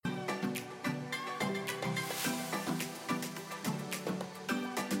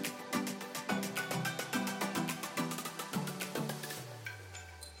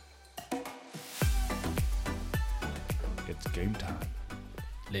It's game time.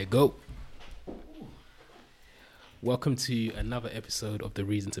 Let go. Welcome to another episode of the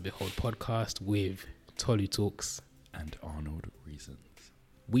Reason to Behold podcast with Tolu Talks And Arnold Reasons.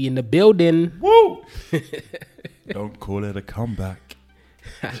 We in the building. Woo! Don't call it a comeback.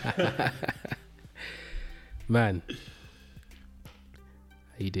 Man,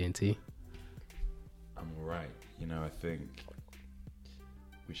 how you doing, T? I'm alright. You know, I think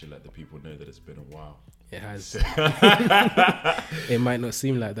we should let the people know that it's been a while. It has. It might not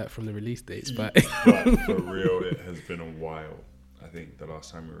seem like that from the release dates, but for real, it has been a while. I think the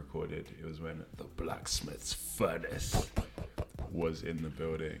last time we recorded, it was when the blacksmith's furnace was in the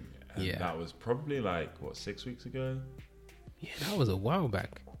building. And Yeah. that was probably like, 6 weeks ago? yeah, that was a while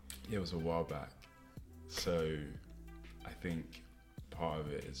back. Yeah, it was a while back. So I think part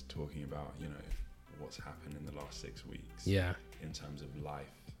of it is talking about, what's happened in the last 6 weeks. Yeah, In terms of life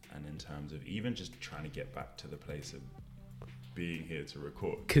and in terms of even just trying to get back to the place of being here to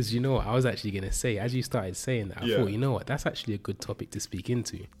record. because you know what I was actually going to say, as you started saying that, I Yeah. thought, you know what, that's actually a good topic to speak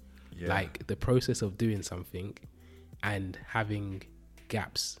into. Yeah. Like the process of doing something and having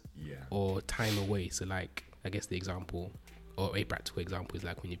gaps Yeah. or time away. So like, I guess the example or a practical example is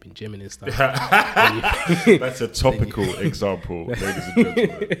like when you've been gymming and stuff. That's a topical example, ladies and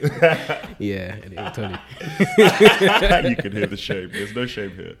gentlemen. Yeah, and it totally. You can hear the shame. There's no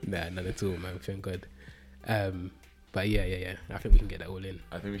shame here. Nah, none at all, man. Thank God. But yeah. I think we can get that all in.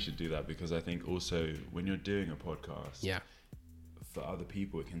 I think we should do that because I think also when you're doing a podcast, Yeah, for other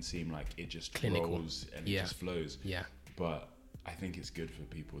people it can seem like it just Clinical. rolls and it Yeah. just flows. yeah, But I think it's good for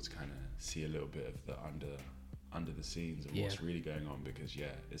people to kind of see a little bit of the under the scenes of Yeah. what's really going on because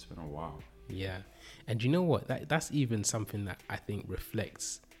it's been a while. yeah. And you know what? That's even something that I think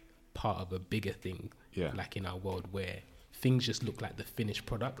reflects part of a bigger thing. Yeah. Like in our world where things just look like the finished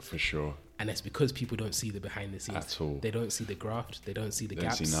product. For sure. And it's because people don't see the behind the scenes. At all. They don't see the graft. They don't see the They don't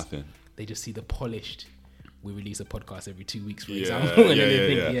gaps. see nothing. They just see the polished. We release a podcast every 2 weeks, for Yeah, example. And yeah, then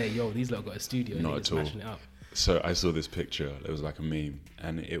they yeah, think, yeah. yo, these lot got a studio. And Not they're at just all. smashing it up. So I saw this picture. It was like a meme,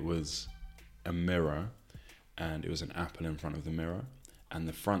 and it was a mirror, and it was an apple in front of the mirror, and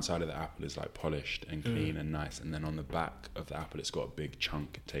the front side of the apple is like polished and clean and nice, and then on the back of the apple, it's got a big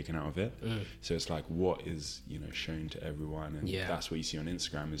chunk taken out of it. So it's like what is shown to everyone, and Yeah. that's what you see on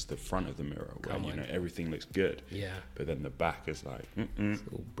Instagram is the front of the mirror where Come on. everything looks good, Yeah. but then the back is like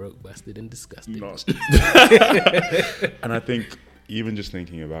All broke, busted, and disgusted. nasty. And I think even just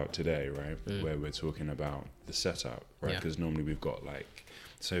thinking about today, right, where we're talking about the setup, right, Yeah. because normally we've got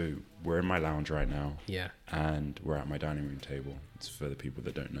so we're in my lounge right now, Yeah. and we're at my dining room table. It's for the people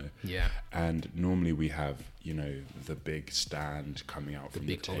that don't know. Yeah. And normally we have, the big stand coming out from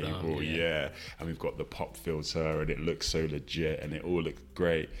the big hold table, arm, yeah. yeah, and we've got the pop filter, and it looks so legit, and it all looks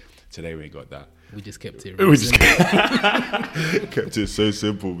great. Today we ain't got that. We just kept it. We just kept it so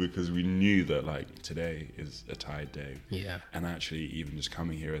simple because we knew that today is a tired day. Yeah. And actually even just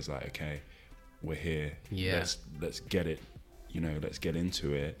coming here is like, okay, we're here. Yeah. Let's get it, let's get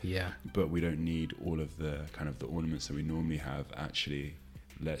into it. Yeah. But we don't need all of the kind of the ornaments that we normally have. Actually,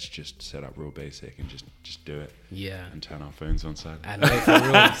 let's just set up real basic and just do it. Yeah. And turn our phones on silent. I know, for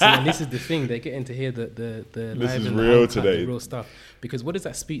real. See, and this is the thing. They're getting to hear the This live is and the real uncut, today. the real stuff. Because what does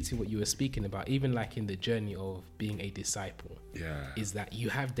that speak to what you were speaking about? Even like in the journey of being a disciple, Yeah. is that you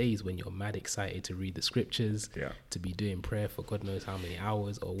have days when you're mad excited to read the scriptures, Yeah. to be doing prayer for God knows how many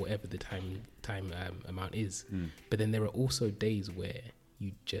hours or whatever the time amount is. But then there are also days where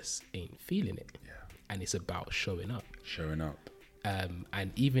you just ain't feeling it. Yeah. And it's about showing up. Showing up.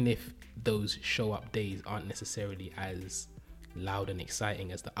 And even if those show up days aren't necessarily as loud and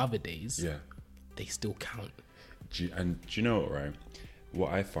exciting as the other days, Yeah. they still count. Do you know what, right?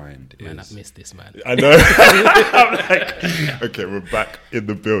 What I find Man, is... I've missed this, man. I know. I'm like, okay, we're back in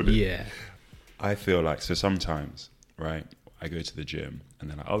the building. Yeah. I feel like, so sometimes, right, I go to the gym and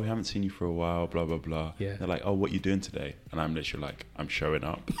they're like, oh, we haven't seen you for a while, blah, blah, blah. Yeah. They're like, oh, what you doing today? And I'm literally like, I'm showing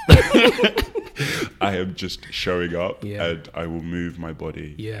up. I am just showing up, Yeah. and I will move my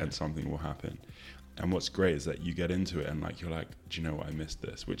body, Yeah. and something will happen. And what's great is that you get into it and you're like, do you know what, I missed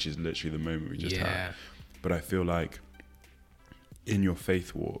this, which is literally the moment we just Yeah. had. But I feel like in your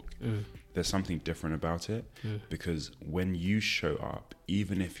faith walk, there's something different about it, because when you show up,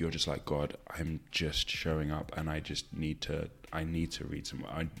 even if you're just like, God, I'm just showing up and I need to read some,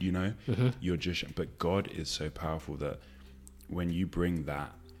 you're just, but God is so powerful that when you bring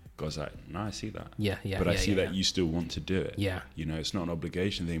that, God's like, no, I see that. Yeah. But I see that yeah. you still want to do it. Yeah. It's not an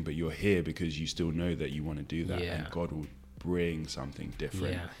obligation thing, but you're here because you still know that you want to do that, Yeah. and God will bring something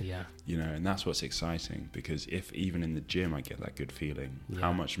different. Yeah. And that's what's exciting, because if even in the gym I get that good feeling, Yeah.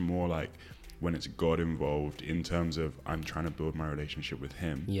 how much more when it's God involved in terms of I'm trying to build my relationship with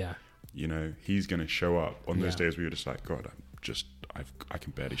him, Yeah. you know, he's going to show up on those Yeah. days where you're just like, God, I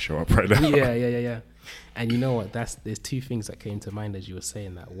can barely show up right now. Yeah. And you know what? There's two things that came to mind as you were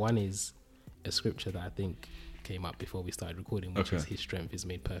saying that. One is a scripture that I think came up before we started recording, which is his strength is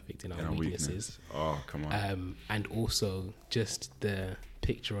made perfect in our weaknesses. Oh, come on. And also just the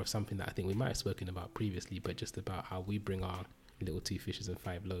picture of something that I think we might have spoken about previously, but just about how we bring our little 2 fishes and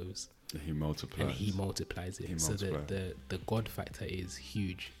 5 loaves. He multiplies. And he multiplies it. So the God factor is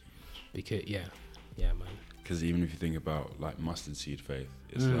huge. Because, yeah, man. Because even if you think about like mustard seed faith,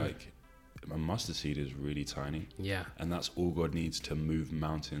 it's like a mustard seed is really tiny. Yeah. And that's all God needs to move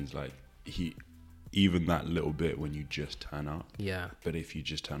mountains. Like even that little bit when you just turn up. Yeah. But if you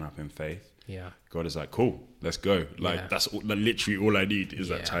just turn up in faith, God is like, cool, let's go. Like that's literally all I need is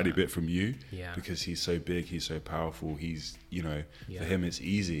that tiny bit from you. Yeah. Because he's so big, he's so powerful. He's, you know, for Yeah. him it's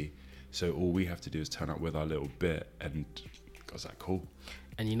easy. So all we have to do is turn up with our little bit, and God's like, cool.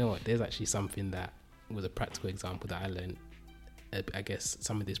 And you know what? There's actually something that was a practical example that I learned. I guess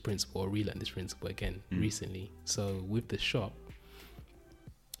some of this principle, or relearned this principle again recently. So with the shop,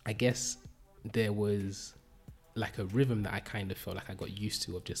 I guess there was like a rhythm that I kind of felt like I got used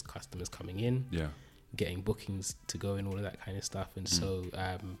to of just customers coming in, getting bookings to go and all of that kind of stuff. And so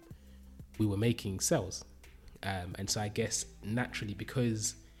we were making sales. And so I guess naturally,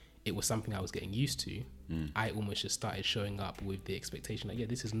 because it was something I was getting used to, I almost just started showing up with the expectation that,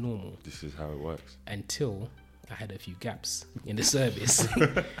 this is normal. This is how it works. Until I had a few gaps in the service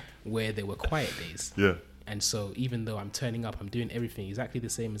where there were quiet days. Yeah. And so even though I'm turning up, I'm doing everything exactly the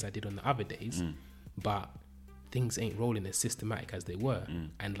same as I did on the other days, but things ain't rolling as systematic as they were.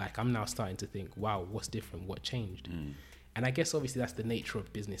 And like, I'm now starting to think, wow, what's different? What changed? And I guess obviously that's the nature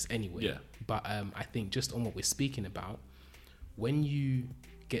of business anyway. Yeah. But I think just on what we're speaking about, when you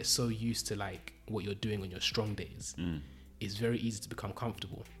get so used to like what you're doing on your strong days, it's very easy to become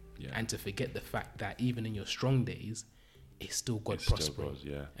comfortable and to forget the fact that even in your strong days, it's still God prospering,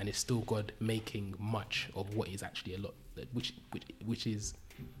 and it's still God making much of what is actually a lot, which is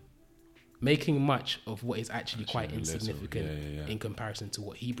making much of what is actually quite insignificant in comparison to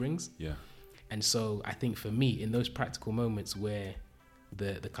what He brings. Yeah. And so I think for me, in those practical moments where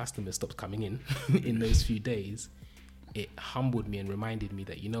the customer stops coming in those few days, it humbled me and reminded me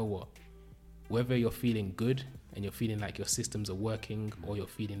that, you know what, whether you're feeling good and you're feeling like your systems are working, or you're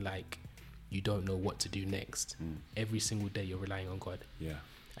feeling like you don't know what to do next, every single day you're relying on God. Yeah.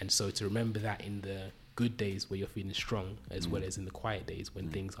 And so to remember that in the good days where you're feeling strong, as well as in the quiet days when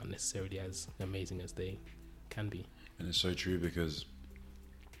things aren't necessarily as amazing as they can be. And it's so true, because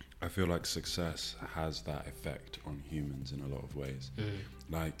I feel like success has that effect on humans in a lot of ways.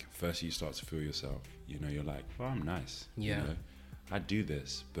 Like, first you start to feel yourself, you know, you're like, well, I'm nice. Yeah. You know, I do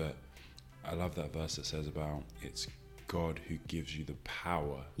this. But I love that verse that says about it's God who gives you the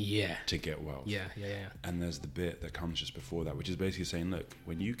power to get wealth. Yeah. And there's the bit that comes just before that, which is basically saying, look,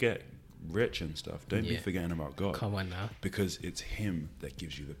 when you get rich and stuff, don't be forgetting about God. Come on now. Because it's Him that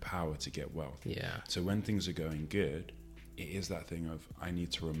gives you the power to get wealth. Yeah. So when things are going good, it is that thing of, I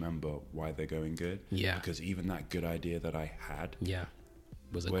need to remember why they're going good. Yeah. Because even that good idea that I had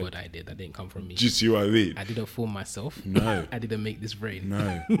was a good idea that didn't come from me. Do you see what I mean? I didn't fool myself. No. I didn't make this brain.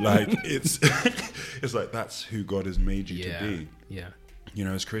 No. Like, it's it's like, that's who God has made you to be. Yeah. You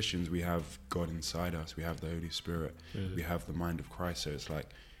know, as Christians, we have God inside us. We have the Holy Spirit. We have the mind of Christ. So it's like,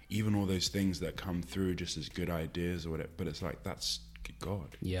 even all those things that come through just as good ideas or whatever, but it's like, that's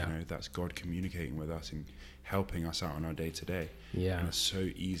God. Yeah. You know, that's God communicating with us and helping us out on our day to day. Yeah. And it's so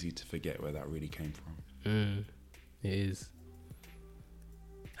easy to forget where that really came from. It is.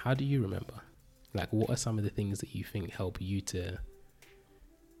 How do you remember? Like, what are some of the things that you think help you to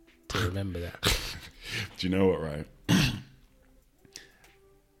remember that? Do you know what, right?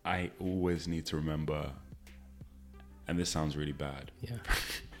 I always need to remember, and this sounds really bad,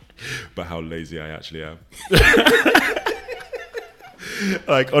 but how lazy I actually am.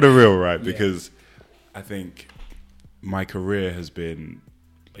 Like, on a real, right? Because I think my career has been,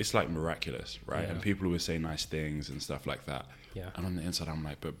 it's like miraculous, right? And people always say nice things and stuff like that. Yeah. And on the inside, I'm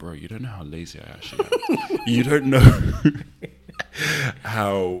like, but bro, you don't know how lazy I actually am. You don't know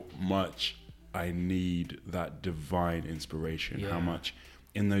how much I need that divine inspiration. Yeah. How much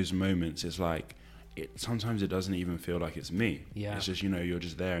in those moments it's like, sometimes it doesn't even feel like it's me. Yeah. It's just, you know, you're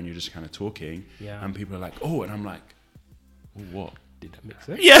just there and you're just kind of talking. Yeah. And people are like, oh, and I'm like, what? Did that make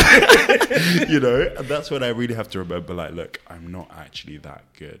sense? Yeah. You know, and that's when I really have to remember, like, look, I'm not actually that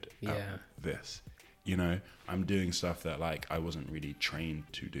good at this. You know, I'm doing stuff that like I wasn't really trained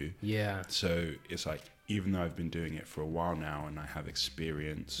to do. Yeah. So it's like, even though I've been doing it for a while now and I have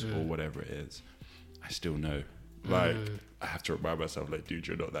experience or whatever it is, I still know. Like, I have to remind myself, like, dude,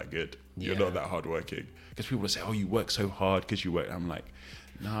 you're not that good. You're not that hardworking. Because people will say, oh, you work so hard because you work. I'm like,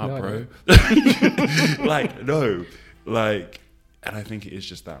 nah, bro. Like, no. Like, and I think it is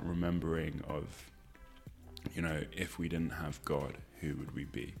just that remembering of, you know, if we didn't have God, who would we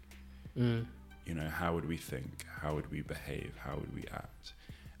be? You know, how would we think? How would we behave? How would we act?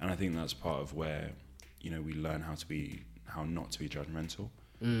 And I think that's part of where, you know, we learn how not to be judgmental.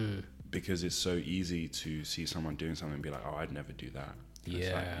 Because it's so easy to see someone doing something and be like, oh, I'd never do that. And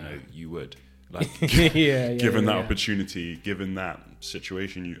it's like, no, you would. Like, given that opportunity, given that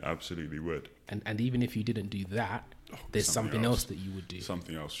situation, you absolutely would. And even if you didn't do that, there's something else that you would do.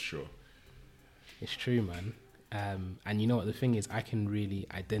 Something else, sure. It's true, man. And you know what the thing is, I can really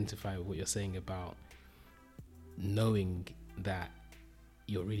identify with what you're saying about knowing that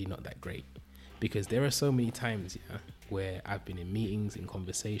you're really not that great. Because there are so many times, where I've been in meetings, in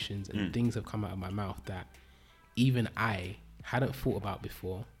conversations, and things have come out of my mouth that even I hadn't thought about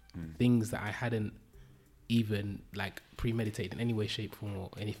before. Things that I hadn't even like premeditated in any way, shape, form, or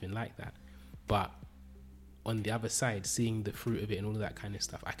anything like that. But on the other side, seeing the fruit of it and all of that kind of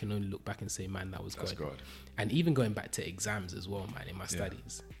stuff, I can only look back and say, man, that was God. And even going back to exams as well, man, in my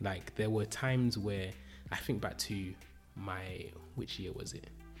studies, like there were times where I think back to which year was it?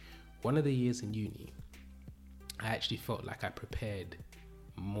 One of the years in uni, I actually felt like I prepared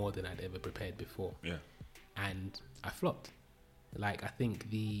more than I'd ever prepared before. Yeah. And I flopped. Like, I think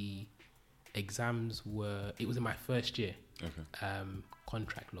the exams it was in my first year,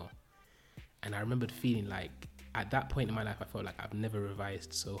 contract law. And I remembered feeling like, at that point in my life, I felt like I've never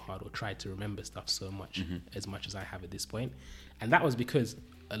revised so hard or tried to remember stuff so much, as much as I have at this point. And that was because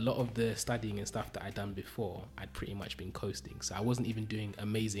a lot of the studying and stuff that I'd done before, I'd pretty much been coasting. So I wasn't even doing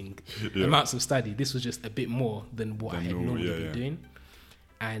amazing amounts of study. This was just a bit more than what I had normally been doing.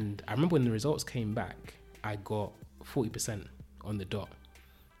 And I remember when the results came back, I got 40% on the dot.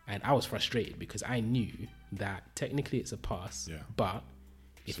 And I was frustrated because I knew that technically it's a pass, but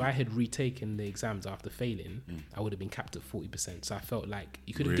if I had retaken the exams after failing, I would have been capped at 40%. So I felt like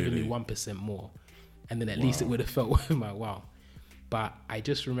you could have given me 1% more, and then at least it would have felt worth my while. But I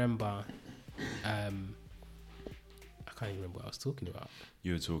just remember, I can't even remember what I was talking about.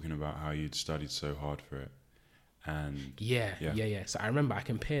 You were talking about how you'd studied so hard for it. And yeah. So I remember I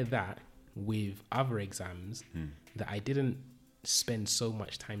compared that with other exams that I didn't spend so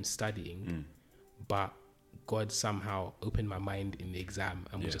much time studying, but God somehow opened my mind in the exam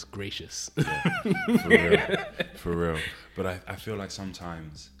and was just gracious. For real. But I feel like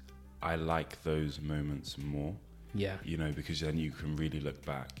sometimes I like those moments more. Yeah. You know, because then you can really look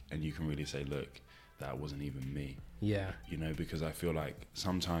back and you can really say, look, that wasn't even me. Yeah. You know, because I feel like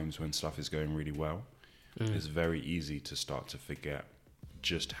sometimes when stuff is going really well, it's very easy to start to forget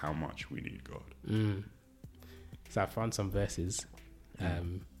just how much we need God. So I found some verses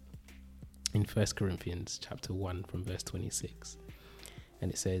in 1 Corinthians chapter 1 from verse 26.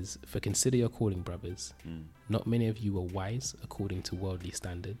 And it says, "For consider your calling, brothers. Not many of you were wise according to worldly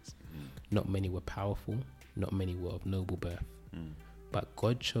standards. Not many were powerful. Not many were of noble birth. But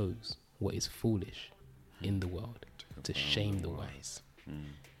God chose what is foolish in the world to shame the wise.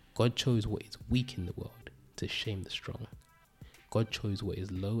 God chose what is weak in the world to shame the strong. God chose what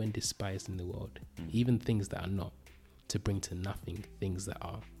is low and despised in the world, even things that are not, to bring to nothing things that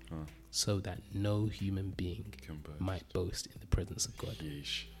are, so that no human being might boast in the presence of God."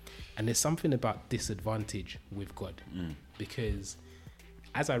 Yeesh. And there's something about disadvantage with God, because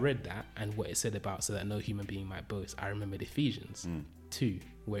as I read that and what it said about so that no human being might boast, I remembered Ephesians 2,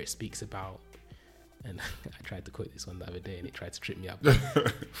 where it speaks about, and I tried to quote this one the other day and it tried to trip me up.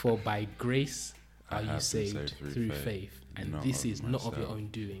 "For by grace are you saved through faith, and this is not of your own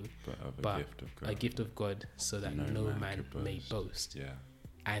doing, but a gift of God, so that no man may boast." Yeah.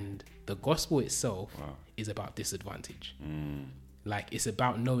 And the gospel itself is about disadvantage. Like, it's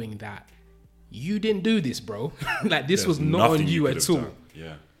about knowing that you didn't do this, bro. Like, this was not on you at all.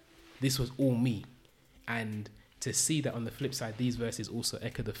 Yeah. This was all me. And to see that on the flip side, these verses also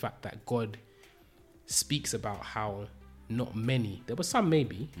echo the fact that God speaks about how not many, there were some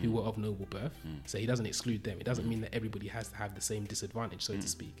maybe who were of noble birth, so he doesn't exclude them. It doesn't mean that everybody has to have the same disadvantage, so to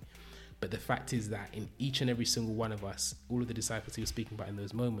speak. But the fact is that in each and every single one of us, all of the disciples he was speaking about in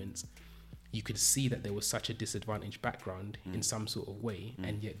those moments, you could see that there was such a disadvantaged background in some sort of way,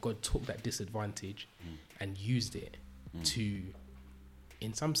 and yet God took that disadvantage and used it to,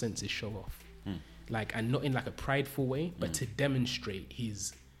 in some senses, show off. Like, and not in like a prideful way, but to demonstrate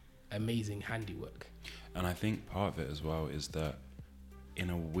his amazing handiwork. And I think part of it as well is that in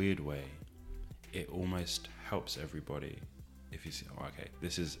a weird way, it almost helps everybody. If you see, okay,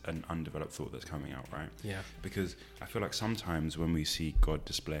 this is an undeveloped thought that's coming out, right? Yeah. Because I feel like sometimes when we see God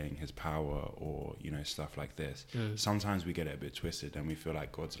displaying his power or, stuff like this, sometimes we get it a bit twisted and we feel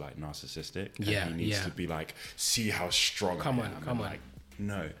like God's like narcissistic. And he needs to be like, see how strong I am. Come on. Like,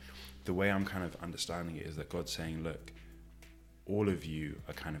 no. The way I'm kind of understanding it is that God's saying, look, all of you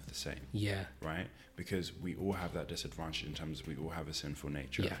are kind of the same. Yeah. Right? Because we all have that disadvantage in terms of we all have a sinful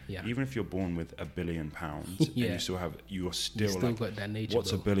nature. Yeah. Even if you're born with £1 billion and you're still like, got that nature.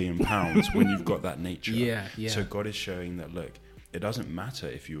 What's £1 billion when you've got that nature? Yeah. So God is showing that, look, it doesn't matter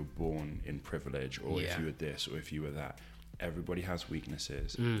if you were born in privilege or if you were this or if you were that. Everybody has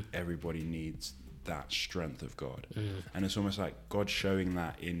weaknesses. Everybody needs that strength of God. And it's almost like God showing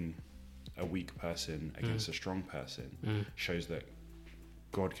that in a weak person against a strong person shows that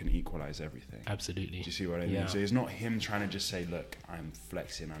God can equalize everything. Absolutely. Do you see what I mean? So it's not him trying to just say, look, I'm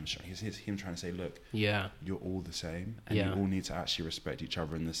flexing, I'm strong. It's him trying to say, look, you're all the same. And you all need to actually respect each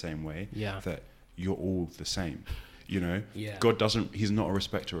other in the same way. That you're all the same. God he's not a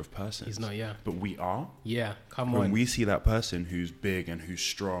respecter of persons. He's not, But we are. Yeah, come on. When we see that person who's big and who's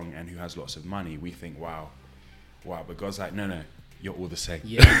strong and who has lots of money, we think, wow. But God's like, no. You're all the same.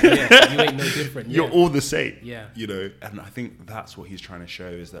 You ain't no different. You're all the same. Yeah. And I think that's what he's trying to show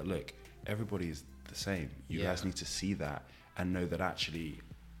is that, look, everybody is the same. You guys need to see that and know that actually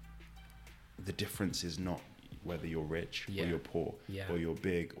the difference is not whether you're rich or you're poor or you're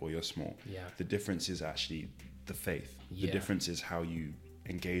big or you're small. Yeah. The difference is actually the faith. The difference is how you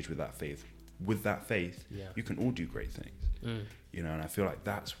engage with that faith. With that faith, you can all do great things. And I feel like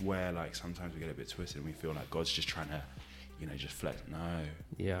that's where like sometimes we get a bit twisted and we feel like God's just trying to just flex. No.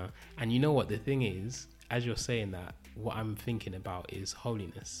 Yeah. And you know what the thing is, as you're saying that, what I'm thinking about is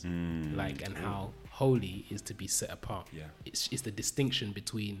holiness. How holy is to be set apart. Yeah. It's the distinction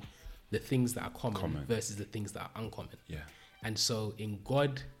between the things that are common versus the things that are uncommon. Yeah. And so in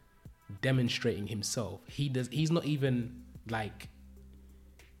God demonstrating himself, he's not even like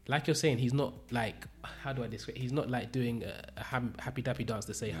you're saying, he's not like, how do I describe? He's not like doing a happy dappy dance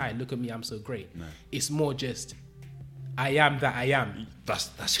to say, hi, look at me, I'm so great. No. It's more just, I am that I am.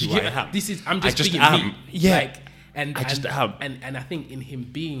 That's who I am. I'm just being am. me. Yeah. I just am. And I think in him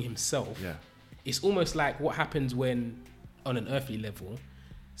being himself, it's almost like what happens when, on an earthly level,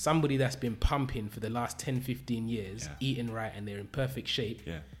 somebody that's been pumping for the last 10, 15 years, eating right, and they're in perfect shape,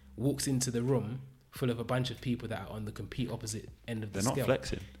 walks into the room full of a bunch of people that are on the complete opposite end of the scale. They're not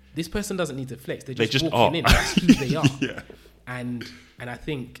flexing. This person doesn't need to flex. They're just walking in. That's who they are. And I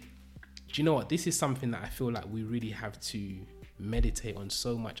think, do you know what? This is something that I feel like we really have to meditate on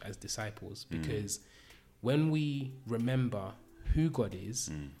so much as disciples, because when we remember who God is,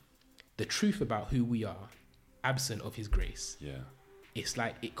 the truth about who we are, absent of his grace, it's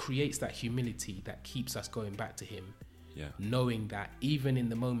like it creates that humility that keeps us going back to him, knowing that even in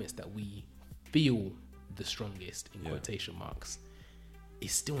the moments that we feel the strongest, in quotation marks,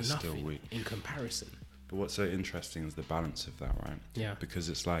 it's still nothing in comparison. But what's so interesting is the balance of that, right? Yeah. Because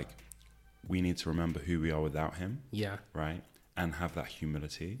it's like, we need to remember who we are without him. Yeah. Right? And have that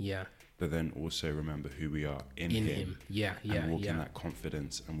humility. Yeah. But then also remember who we are in him. Yeah. And walk in that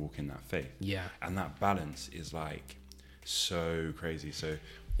confidence and walk in that faith. Yeah. And that balance is like so crazy. So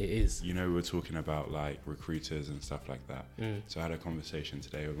it is. We were talking about like recruiters and stuff like that. So I had a conversation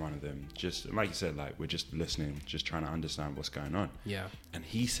today with one of them. Just like you said, like we're just listening, just trying to understand what's going on. Yeah. And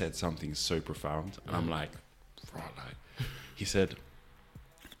he said something so profound. And I'm like, he said,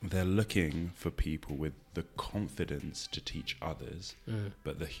 they're looking for people with the confidence to teach others,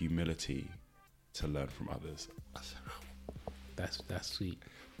 but the humility to learn from others. That's sweet.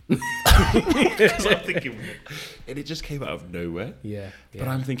 Because I'm thinking, and it just came out of nowhere. Yeah. But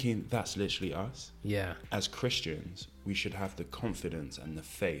I'm thinking that's literally us. Yeah. As Christians, we should have the confidence and the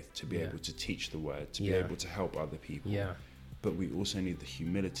faith to be able to teach the word, to be able to help other people. Yeah. But we also need the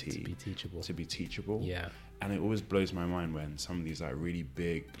humility to be teachable. Yeah. And it always blows my mind when some of these like really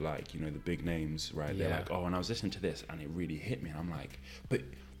big, like, the big names, right? They're like, oh, and I was listening to this and it really hit me. And I'm like, but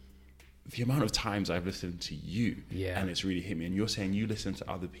the amount of times I've listened to you and it's really hit me. And you're saying you listen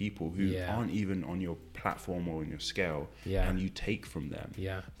to other people who aren't even on your platform or on your scale and you take from them.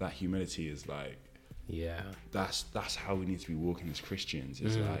 Yeah. That humility is like, that's how we need to be walking as Christians.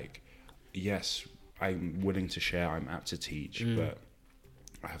 It's like, yes, I'm willing to share, I'm apt to teach, but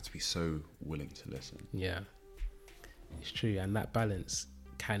I have to be so willing to listen. Yeah, it's true. And that balance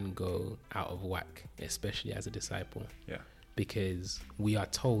can go out of whack, especially as a disciple. Yeah. Because we are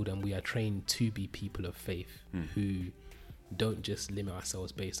told and we are trained to be people of faith who don't just limit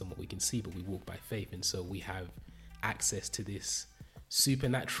ourselves based on what we can see, but we walk by faith. And so we have access to this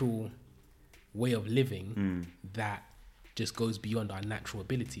supernatural way of living that just goes beyond our natural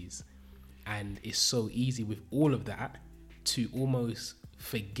abilities. And it's so easy with all of that to almost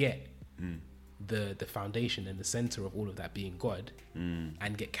forget the foundation and the center of all of that being God,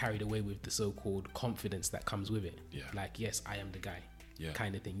 and get carried away with the so-called confidence that comes with it. Yeah. Like, yes, I am the guy, Yeah.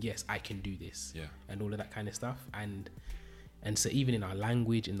 kind of thing. Yes, I can do this, Yeah. and all of that kind of stuff. And so even in our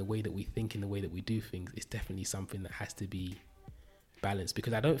language, in the way that we think, in the way that we do things, it's definitely something that has to be balanced.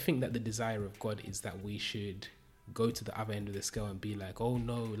 Because I don't think that the desire of God is that we should go to the other end of the scale and be like, oh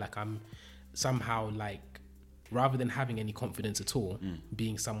no, like I'm somehow like, rather than having any confidence at all,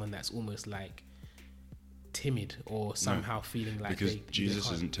 being someone that's almost like timid or somehow feeling like because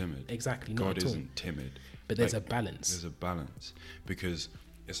Jesus isn't timid. Exactly, God not at all. isn't timid. But there's Like, a balance. There's a balance, because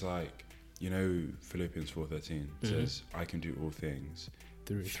it's like, you know, Philippians 4:13 says, "I can do all things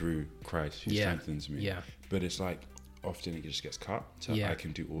through Christ who strengthens me." Yeah. But it's like often it just gets cut to "I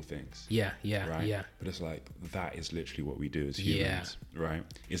can do all things." Yeah. Right. But it's like that is literally what we do as humans, right?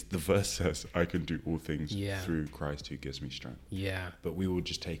 It's the verse says, "I can do all things through Christ who gives me strength." Yeah. But we will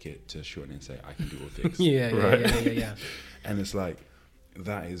just take it to shorten and say, "I can do all things." Yeah. And it's like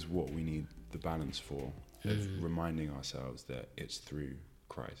that is what we need the balance for, of reminding ourselves that it's through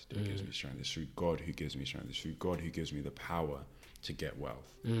Christ who gives me strength. It's through God who gives me strength. It's through God who gives me the power to get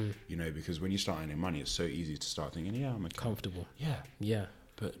wealth. You know, because when you start earning money, it's so easy to start thinking, yeah, I'm comfortable. Yeah.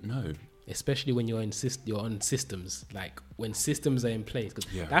 But no. Especially when you're on systems, like when systems are in place.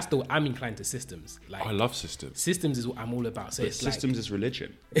 Because I'm inclined to systems. Like, I love systems. Systems is what I'm all about. So but it's systems is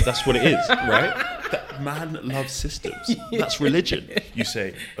religion. That's what it is, right? That man loves systems. That's religion. You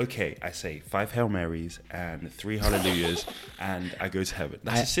say, okay, I say 5 Hail Marys and 3 Hallelujahs, and I go to heaven.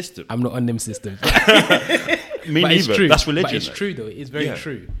 That's a system. I'm not on them systems. Me neither. That's religion. But it's true though. It's very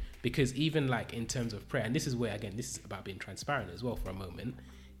true. Because even like in terms of prayer, and this is where, again, this is about being transparent as well for a moment.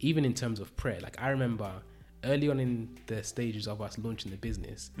 Even in terms of prayer, like I remember early on in the stages of us launching the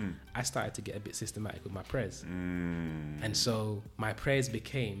business, I started to get a bit systematic with my prayers. And so my prayers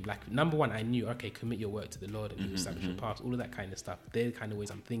became like, number one, I knew, okay, commit your work to the Lord and He will establish your path, all of that kind of stuff. They're the kind of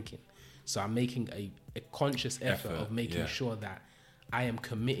ways I'm thinking. So I'm making a conscious effort of making sure that I am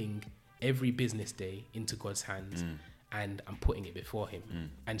committing every business day into God's hands and I'm putting it before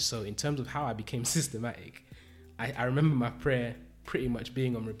Him. And so in terms of how I became systematic, I remember my prayer pretty much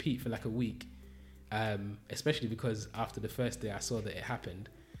being on repeat for like a week, especially because after the first day I saw that it happened,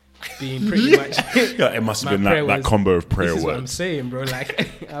 being pretty much it must have been that combo of prayer words. This is words. what I'm saying, bro.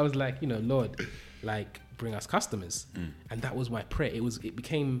 Like I was like, you know, Lord, like bring us customers, and that was my prayer. It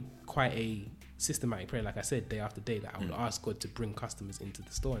became quite a systematic prayer, like I said, day after day, that I would ask God to bring customers into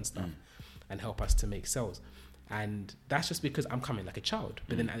the store and stuff and help us to make sales. And that's just because I'm coming like a child.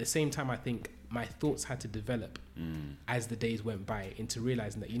 But then at the same time, I think my thoughts had to develop as the days went by into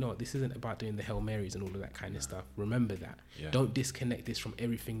realizing that, you know what, this isn't about doing the Hail Marys and all of that kind of stuff. Remember that. Yeah. Don't disconnect this from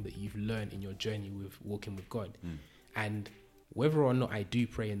everything that you've learned in your journey with walking with God. And whether or not I do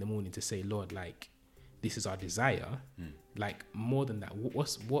pray in the morning to say, Lord, like, this is our desire, like more than that,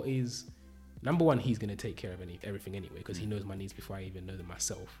 what is, number one, He's going to take care of everything anyway, because He knows my needs before I even know them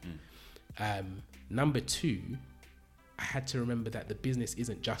myself. Number two, I had to remember that the business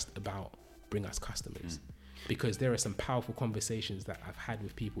isn't just about bring us customers, because there are some powerful conversations that I've had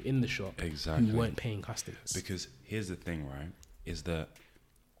with people in the shop who weren't paying customers. Because here's the thing, right, is that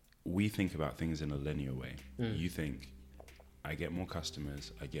we think about things in a linear way. You think, I get more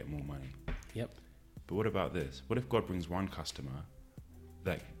customers, I get more money. Yep. But what about this? What if God brings one customer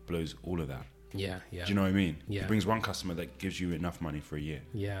that blows all of that? Yeah. Do you know what I mean? Yeah. He brings one customer that gives you enough money for a year.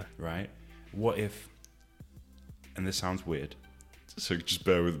 Yeah. Right? What if, and this sounds weird, so just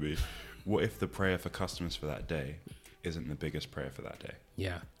bear with me. What if the prayer for customers for that day isn't the biggest prayer for that day?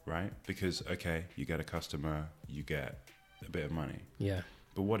 Yeah. Right? Because, okay, you get a customer, you get a bit of money. Yeah.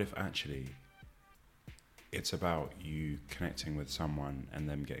 But what if actually it's about you connecting with someone and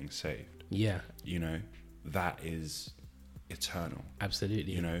them getting saved? Yeah. You know, that is eternal.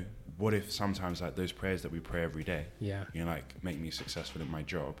 Absolutely. You know, what if sometimes like those prayers that we pray every day, you know, like make me successful in my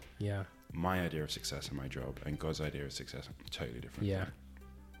job. Yeah. My idea of success in my job and God's idea of success are totally different. Yeah.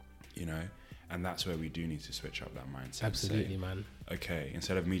 You know, and that's where we do need to switch up that mindset. Absolutely, say, man. Okay,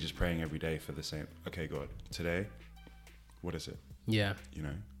 instead of me just praying every day for the same, okay, God, today, what is it? Yeah. You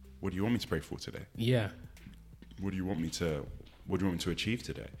know, what do you want me to pray for today? Yeah. What do you want me to achieve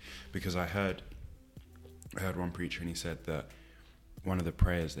today? Because I heard one preacher and he said that one of the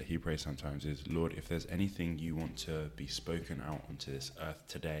prayers that he prays sometimes is, Lord, if there's anything you want to be spoken out onto this earth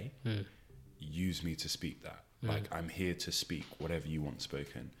today, use me to speak that. Like, I'm here to speak whatever you want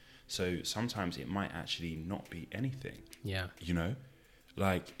spoken. So sometimes it might actually not be anything. Yeah. You know?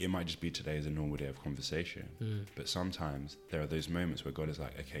 Like, it might just be today as a normal day of conversation. But sometimes there are those moments where God is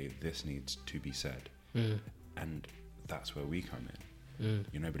like, okay, this needs to be said. And that's where we come in.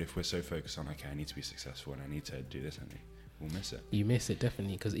 You know, but if we're so focused on, okay, I need to be successful and I need to do this and we'll miss it. You miss it,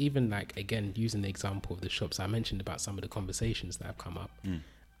 definitely. Because even like, again, using the example of the shops, I mentioned about some of the conversations that have come up.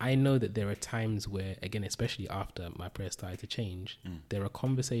 I know that there are times where, again, especially after my prayer started to change, there are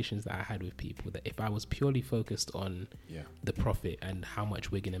conversations that I had with people that if I was purely focused on the profit and how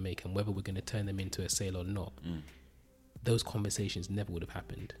much we're going to make and whether we're going to turn them into a sale or not, those conversations never would have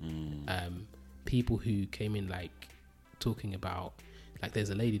happened. People who came in like talking about, like there's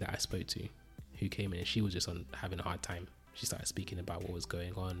a lady that I spoke to who came in and she was just having a hard time. She started speaking about what was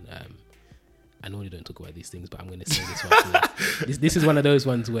going on. I normally don't talk about these things, but I'm going to say this one. This is one of those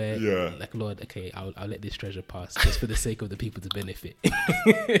ones where, like, Lord, okay, I'll let this treasure pass just for the sake of the people to benefit.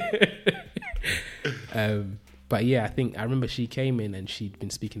 But yeah, I remember she came in and she'd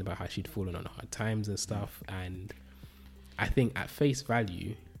been speaking about how she'd fallen on hard times and stuff. And I think at face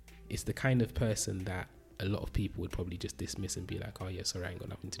value, it's the kind of person that a lot of people would probably just dismiss and be like, oh yeah, sorry, I ain't got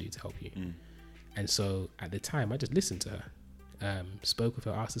nothing to do to help you. And so at the time, I just listened to her, spoke with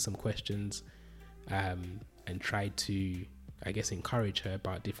her, asked her some questions, and tried to, I guess, encourage her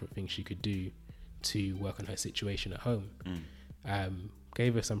about different things she could do to work on her situation at home.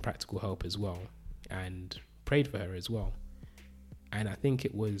 Gave her some practical help as well and prayed for her as well. And I think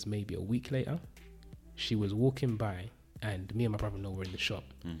it was maybe a week later, she was walking by and me and my brother-in-law were in the shop.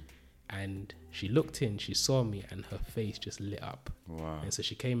 And she looked in, she saw me and her face just lit up. Wow. And so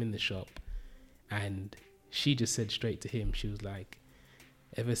she came in the shop and she just said straight to him, she was like,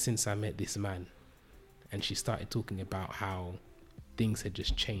 ever since I met this man, and she started talking about how things had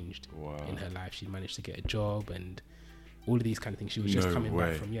just changed in her life. She managed to get a job and all of these kind of things. She was just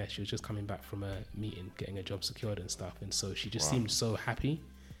coming back from a meeting, getting a job secured and stuff. And so she just seemed so happy.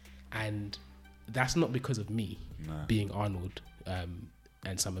 And that's not because of me being Arnold,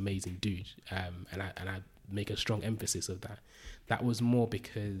 and some amazing dude. And I make a strong emphasis of that. That was more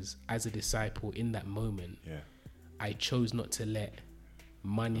because as a disciple in that moment, I chose not to let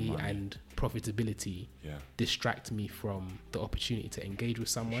money and profitability distract me from the opportunity to engage with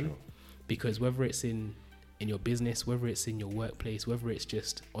someone. Because whether it's in your business, whether it's in your workplace, whether it's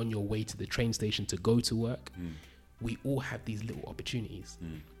just on your way to the train station to go to work, we all have these little opportunities.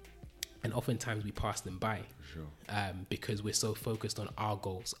 And oftentimes we pass them by because we're so focused on our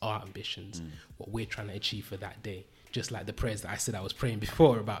goals, our ambitions, what we're trying to achieve for that day. Just like the prayers that I said I was praying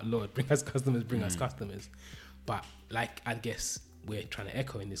before about, Lord, bring us customers, bring us customers. But like, I guess we're trying to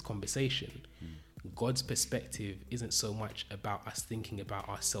echo in this conversation, God's perspective isn't so much about us thinking about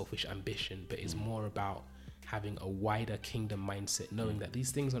our selfish ambition, but it's more about having a wider kingdom mindset, knowing that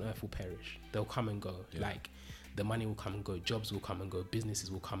these things on earth will perish. They'll come and go. Like, the money will come and go, jobs will come and go, businesses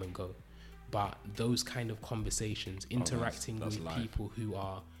will come and go. But those kind of conversations, interacting with life. People who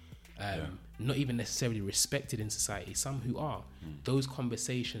are not even necessarily respected in society, some who are, those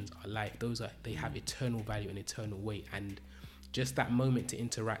conversations are life. They have eternal value and eternal weight. And just that moment to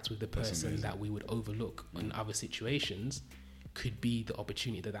interact with the person that we would overlook in other situations could be the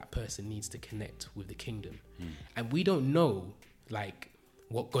opportunity that person needs to connect with the kingdom. And we don't know, like,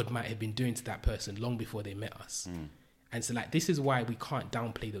 what God might have been doing to that person long before they met us. And so, like, this is why we can't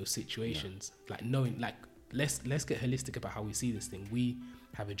downplay those situations. Like, knowing, like, let's get holistic about how we see this thing. We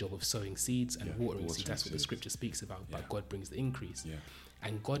have a job of sowing seeds and watering seeds. That's what the scripture speaks about. But God brings the increase.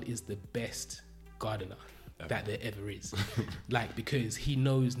 And God is the best gardener that there ever is. Like, because he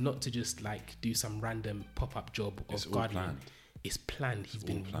knows not to just, like, do some random pop-up job of gardening. It's planned. He's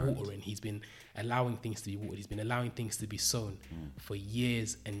been watering. He's been allowing things to be watered. He's been allowing things to be sown for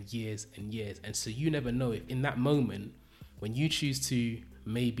years and years and years. And so you never know if in that moment, when you choose to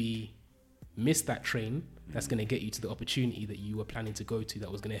maybe miss that train that's going to get you to the opportunity that you were planning to go to,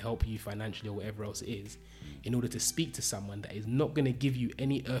 that was going to help you financially or whatever else it is, in order to speak to someone that is not going to give you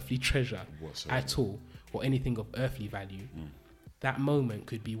any earthly treasure at all or anything of earthly value, that moment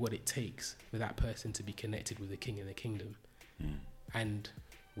could be what it takes for that person to be connected with the King and the kingdom. And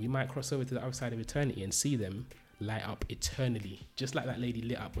we might cross over to the other side of eternity and see them light up eternally, just like that lady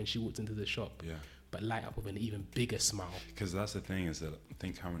lit up when she walked into the shop, but light up with an even bigger smile. Because that's the thing, is that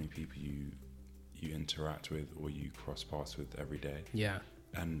think how many people you interact with or you cross paths with every day.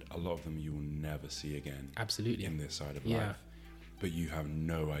 And a lot of them you will never see again. Absolutely. In this side of life. But you have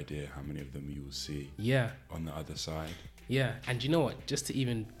no idea how many of them you will see on the other side. And you know what? Just to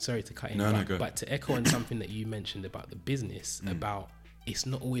even, sorry to cut in, but to echo on something that you mentioned about the business, about it's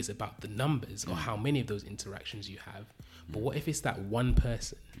not always about the numbers or how many of those interactions you have. But what if it's that one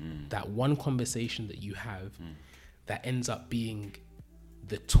person, that one conversation that you have that ends up being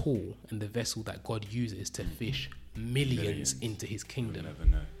the tool and the vessel that God uses to fish millions into his kingdom? You'll never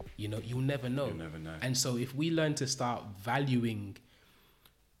know. You know, you'll never know. You'll never know. And so if we learn to start valuing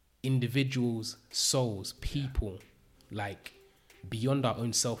individuals, souls, people, like beyond our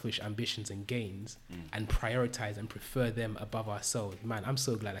own selfish ambitions and gains, and prioritize and prefer them above ourselves, man, I'm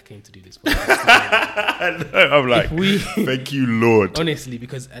so glad I came to do this podcast. I'm like, thank you, Lord. Honestly,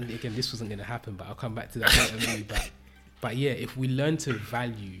 because, and again, this wasn't going to happen, but I'll come back to that later. But yeah, if we learn to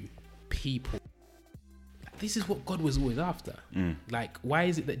value people, this is what God was always after. Like, why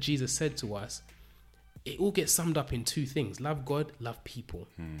is it that Jesus said to us, it all gets summed up in two things: love God, love people.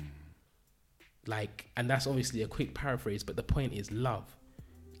 Like, and that's obviously a quick paraphrase, but the point is love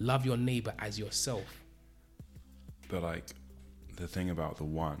your neighbor as yourself. But like, the thing about the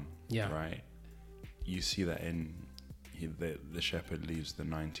one, right? You see that in the shepherd leaves the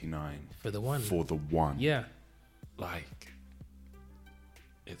 99 for the one. Yeah, like,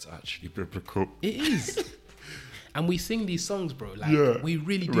 it's actually biblical. It is. And we sing these songs, bro. Like, we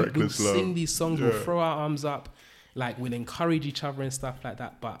really do. We'll sing these songs. We'll throw our arms up, like, we'll encourage each other and stuff like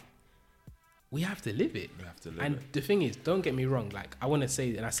that. But we have to live it. And the thing is, don't get me wrong. Like, I want to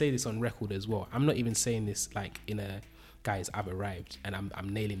say, and I say this on record as well, I'm not even saying this like in a, guys, I've arrived and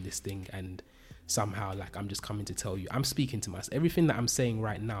I'm nailing this thing, and somehow, like, I'm just coming to tell you. I'm speaking to myself. Everything that I'm saying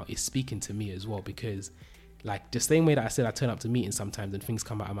right now is speaking to me as well, because, like, the same way that I said I turn up to meetings sometimes and things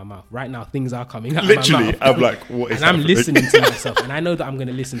come out of my mouth. Right now, things are coming out of my mouth. Literally, I'm like, what is and I'm listening to myself. And I know that I'm going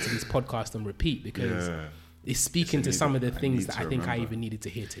to listen to this podcast on repeat, because it's speaking to some of the things that I think I even needed to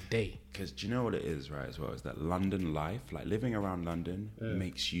hear today. Because do you know what it is, right, as well? Is that London life, like living around London,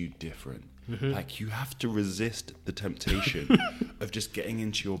 makes you different. Like, you have to resist the temptation of just getting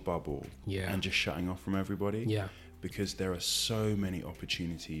into your bubble and just shutting off from everybody. Yeah. Because there are so many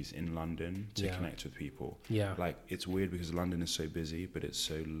opportunities in London to connect with people. Yeah. Like, it's weird because London is so busy, but it's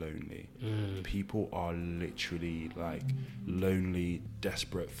so lonely. People are literally, like, lonely,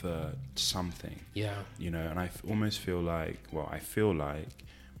 desperate for something. Yeah. You know, and I almost feel like, I feel like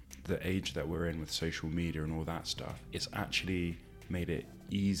the age that we're in with social media and all that stuff, it's actually made it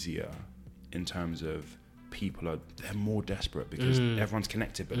easier in terms of they're more desperate because everyone's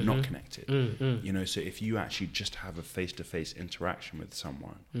connected but not connected. You know, so if you actually just have a face-to-face interaction with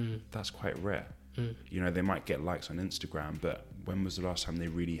someone, that's quite rare. You know, they might get likes on Instagram, but when was the last time they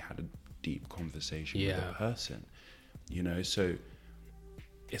really had a deep conversation with a person? You know, so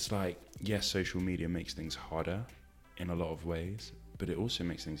it's like, yes, social media makes things harder in a lot of ways, but it also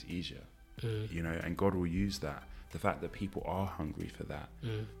makes things easier. You know, and God will use that, the fact that people are hungry for that,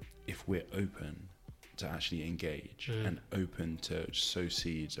 if we're open to actually engage and open to sow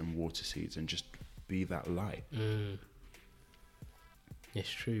seeds and water seeds and just be that light. It's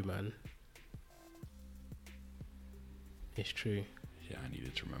true, man. It's true. Yeah, I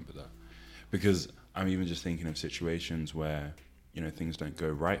needed to remember that, because I'm even just thinking of situations where, you know, things don't go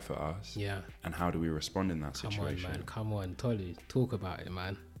right for us. Yeah. And how do we respond in that situation? Come on, Tolly, talk about it,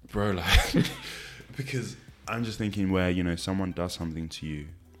 man. Bro, like, because I'm just thinking where, you know, someone does something to you,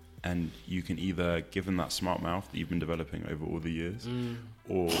 and you can either give them that smart mouth that you've been developing over all the years,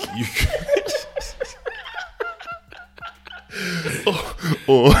 or you can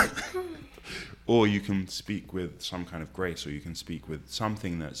or you can speak with some kind of grace, or you can speak with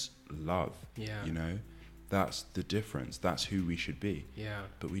something that's love. Yeah. You know, that's the difference. That's who we should be. Yeah.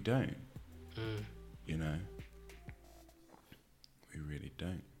 But we don't. You know, we really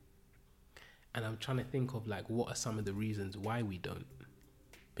don't. And I'm trying to think of, like, what are some of the reasons why we don't?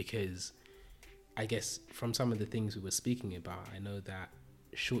 Because I guess from some of the things we were speaking about, I know that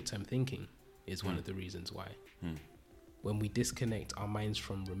short-term thinking is one of the reasons why. When we disconnect our minds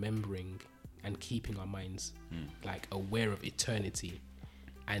from remembering and keeping our minds like aware of eternity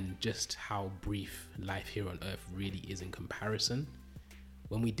and just how brief life here on earth really is in comparison,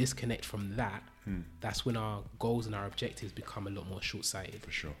 when we disconnect from that, that's when our goals and our objectives become a lot more short-sighted.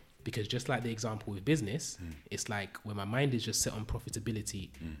 For sure. Because just like the example with business, it's like when my mind is just set on profitability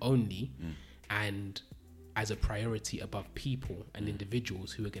only and as a priority above people and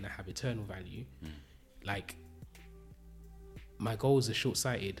individuals who are going to have eternal value, like, my goals are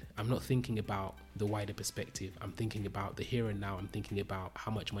short-sighted. I'm not thinking about the wider perspective. I'm thinking about the here and now. I'm thinking about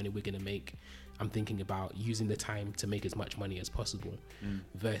how much money we're going to make. I'm thinking about using the time to make as much money as possible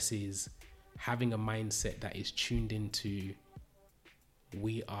versus having a mindset that is tuned into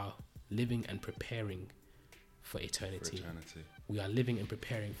we are living and preparing for eternity. We are living and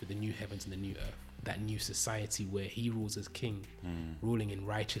preparing for the new heavens and the new earth. that new society where he rules as king, ruling in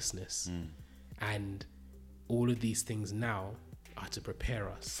righteousness. And all of these things now are to prepare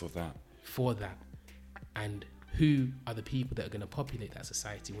us for that. And who are the people that are going to populate that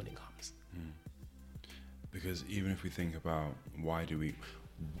society when it comes? Because even if we think about why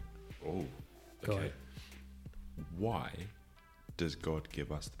does God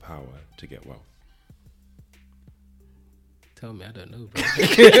give us the power to get wealth? Tell me, I don't know, bro.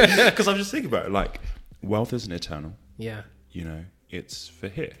 Because I'm just thinking about it, like, wealth isn't eternal. Yeah. You know, it's for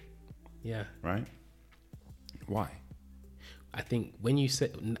here. Yeah. Right? Why? I think when you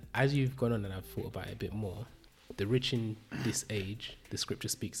said, as you've gone on and I've thought about it a bit more, the rich in this age, the scripture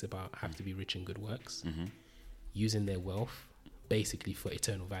speaks about have to be rich in good works, using their wealth basically for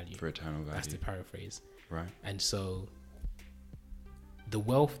eternal value. For eternal value. That's the paraphrase. Right. And so the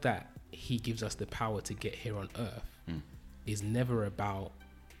wealth that he gives us the power to get here on earth is never about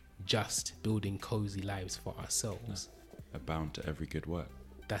just building cozy lives for ourselves. No. Abound to every good work.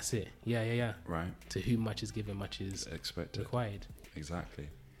 That's it. Yeah. Right. To whom much is given, much is expected. Required. Exactly.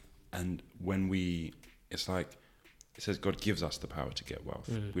 And when it's like, it says God gives us the power to get wealth.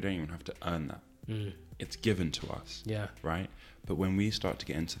 We don't even have to earn that. It's given to us. Yeah. Right? But when we start to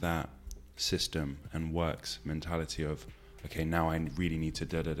get into that system and works mentality of, okay, now I really need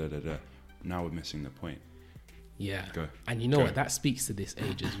to now we're missing the point. Yeah. Go. And you know what? That speaks to this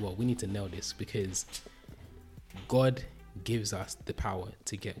age as well. We need to nail this because God gives us the power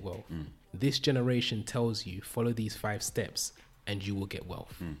to get wealth. This generation tells you, follow these 5 steps and you will get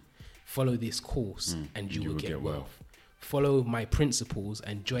wealth. Follow this course and you will get wealth. Follow my principles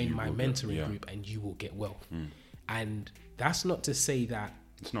and join my mentoring group and you will get wealth. And that's not to say that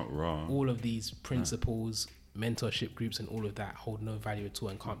it's not wrong. All of these principles, mentorship groups and all of that hold no value at all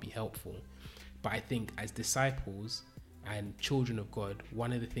and can't be helpful. But I think as disciples and children of God,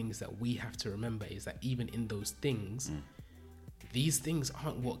 one of the things that we have to remember is that even in those things, these things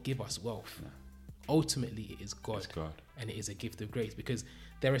aren't what give us wealth. No. Ultimately, it is God, and it is a gift of grace, because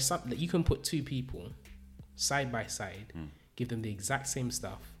there is something that you can put 2 people side by side, give them the exact same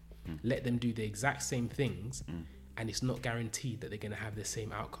stuff, let them do the exact same things, and it's not guaranteed that they're going to have the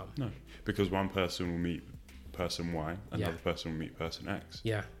same outcome. No, because one person will meet person Y, another person will meet person X.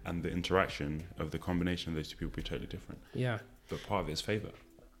 Yeah. And the interaction of the combination of those 2 people will be totally different. Yeah. But part of it is favor.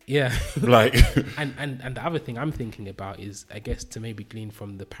 Yeah. Like and the other thing I'm thinking about is, I guess, to maybe glean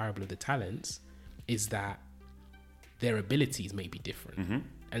from the parable of the talents, is that their abilities may be different.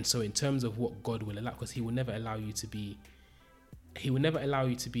 And so in terms of what God will allow, because he will never allow you to be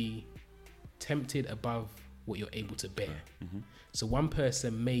tempted above what you're able to bear. So one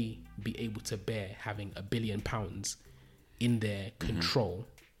person may be able to bear having £1 billion in their control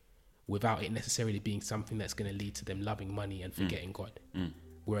without it necessarily being something that's going to lead to them loving money and forgetting God.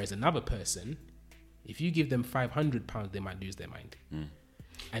 Whereas another person, if you give them £500, they might lose their mind.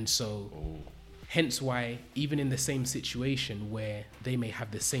 And so hence why even in the same situation where they may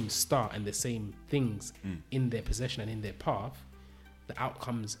have the same start and the same things in their possession and in their path, the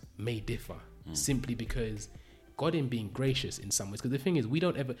outcomes may differ simply because God, in being gracious in some ways, because the thing is, we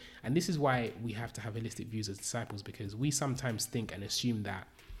don't ever, and this is why we have to have holistic views as disciples, because we sometimes think and assume that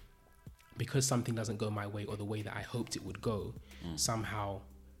because something doesn't go my way or the way that I hoped it would go, somehow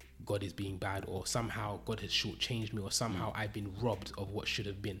God is being bad, or somehow God has shortchanged me, or somehow I've been robbed of what should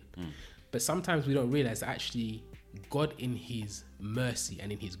have been. But sometimes we don't realize that actually God, in his mercy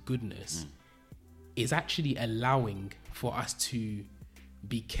and in his goodness, is actually allowing for us to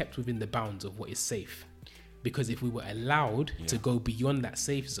be kept within the bounds of what is safe. Because if we were allowed to go beyond that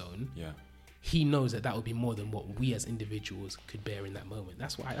safe zone, he knows that would be more than what we as individuals could bear in that moment.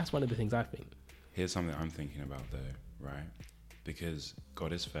 That's one of the things I think. Here's something I'm thinking about though, right? Because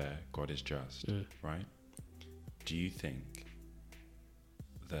God is fair, God is just, right? Do you think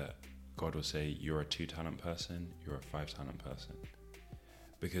that God will say, you're a 2-talent person, you're a 5-talent person?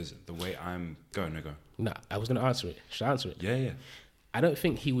 Because the way I'm... Go. No, I was going to answer it. Should I answer it? Yeah. I don't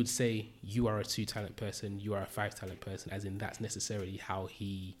think he would say, you are a 2-talent person, you are a 5-talent person, as in that's necessarily how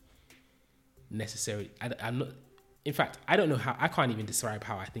he I'm not... In fact, I don't know how... I can't even describe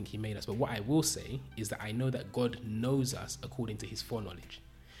how I think he made us. But what I will say is that I know that God knows us according to his foreknowledge.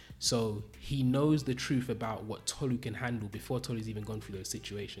 So he knows the truth about what Tolu can handle before Tolu's even gone through those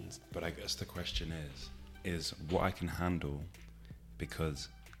situations. But I guess the question is what I can handle because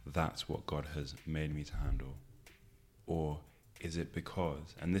that's what God has made me to handle? Or is it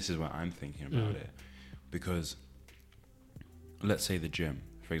because, and this is what I'm thinking about it, because let's say the gym,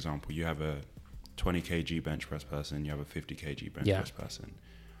 for example, you have a 20 kg bench press person, you have a 50 kg bench press person.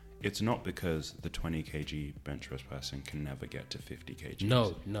 it's not because the 20 kg bench press person can never get to 50 kg.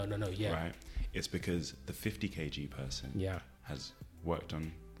 No. Yeah. Right? It's because the 50 kg person has worked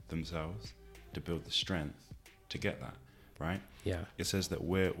on themselves to build the strength to get that. Right? Yeah. It says that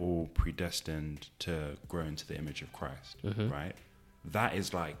we're all predestined to grow into the image of Christ. Right? That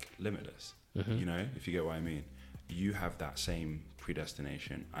is like limitless. You know, if you get what I mean. You have that same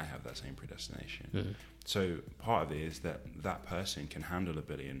predestination. I have that same predestination. So part of it is that person can handle £1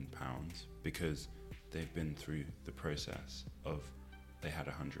 billion because they've been through the process of, they had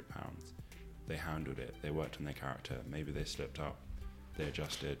 £100. They handled it. They worked on their character. Maybe they slipped up. They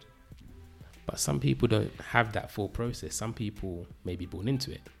adjusted. But some people don't have that full process. Some people may be born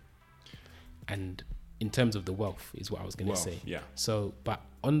into it. And in terms of the wealth is what I was going to say. Yeah. So, but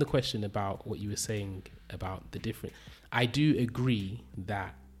on the question about what you were saying about the different, I do agree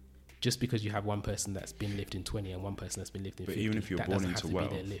that just because you have one person that's been lifting 20 and one person that's been lifting 50, but even if you're born into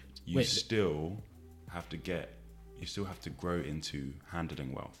wealth, you still have to grow into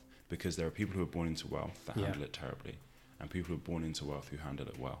handling wealth, because there are people who are born into wealth that handle it terribly, and people who are born into wealth who handle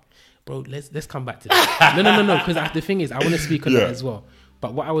it well. Bro, let's come back to that. No, because the thing is, I want to speak on that as well.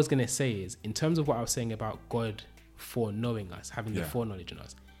 But what I was going to say is, in terms of what I was saying about God foreknowing us, having the foreknowledge in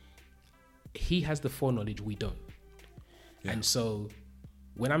us, he has the foreknowledge, we don't. Yeah. And so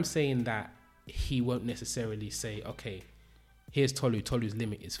when I'm saying that, he won't necessarily say, okay, here's Tolu. Tolu's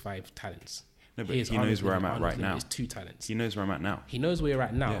limit is 5 talents. No, but he knows where I'm at right now. Is 2 talents. He knows where I'm at now. He knows where you're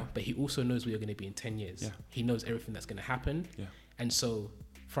at now, but he also knows where you're going to be in 10 years. Yeah. He knows everything that's going to happen. Yeah. And so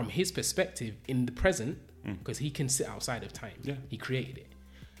from his perspective in the present, because he can sit outside of time, he created it.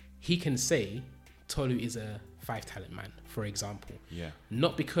 He can say Tolu is a 5 talent man, for example. Yeah.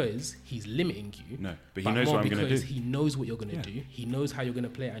 Not because he's limiting you. No, but he knows what I'm going to do. Because he knows what you're going to do. He knows how you're going to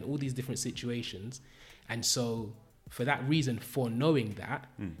play it and all these different situations. And so for that reason, for knowing that,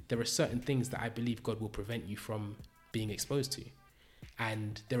 there are certain things that I believe God will prevent you from being exposed to.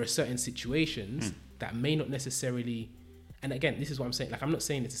 And there are certain situations that may not necessarily, and again, this is what I'm saying. Like, I'm not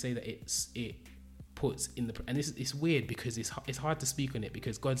saying it to say that it puts in the, and it's weird because it's hard to speak on it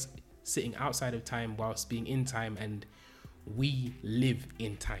because God's sitting outside of time whilst being in time, and we live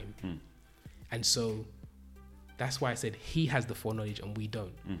in time. And so that's why I said he has the foreknowledge and we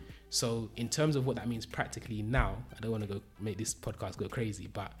don't. So in terms of what that means practically now, I don't want to go make this podcast go crazy,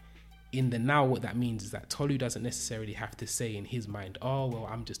 but in the now, what that means is that Tolu doesn't necessarily have to say in his mind, oh, well,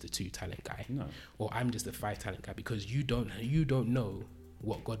 I'm just a 2 talent guy, or I'm just a 5 talent guy, because you don't know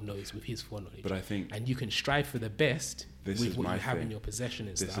what God knows with his foreknowledge. But I think, and you can strive for the best with what you have in your possession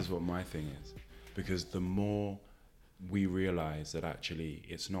and stuff. This is what my thing is, because the more we realize that actually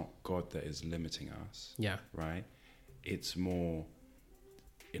it's not God that is limiting us, right? It's more,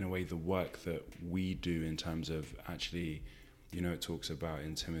 in a way, the work that we do in terms of actually, you know, it talks about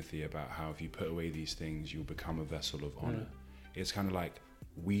in Timothy about how if you put away these things, you'll become a vessel of honor. It's kind of like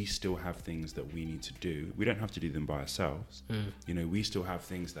we still have things that we need to do. We don't have to do them by ourselves. You know, we still have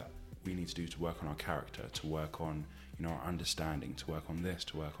things that we need to do to work on our character, to work on, you know, our understanding, to work on this,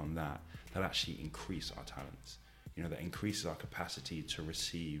 to work on that actually increase our talents. You know, that increases our capacity to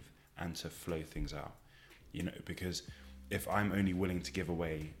receive and to flow things out. You know, because if I'm only willing to give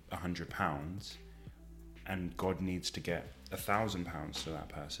away £100 and God needs to get £1,000 to that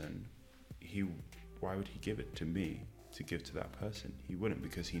person, why would he give it to me to give to that person? He wouldn't,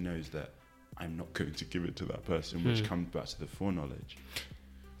 because he knows that I'm not going to give it to that person, which comes back to the foreknowledge.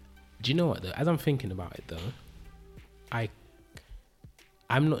 Do you know what though? As I'm thinking about it though,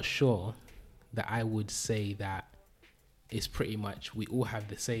 I'm not sure that I would say that it's pretty much we all have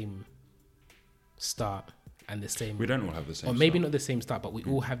the same start and the same. We don't all have the same. Or maybe not the same start, but we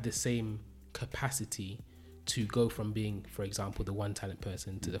all have the same capacity to go from being, for example, the 1 talent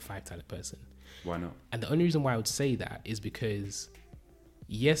person to the 5 talent person. Why not? And the only reason why I would say that is because,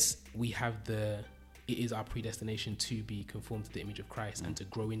 yes, we have it is our predestination to be conformed to the image of Christ and to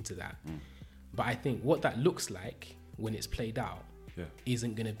grow into that. But I think what that looks like when it's played out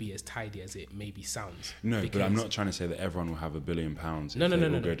isn't going to be as tidy as it maybe sounds. No, but I'm not trying to say that everyone will have £1 billion if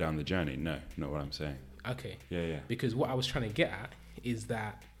they go down the journey. No, not what I'm saying. Okay. Yeah. Because what I was trying to get at is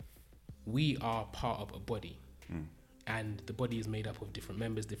that we are part of a body, and the body is made up of different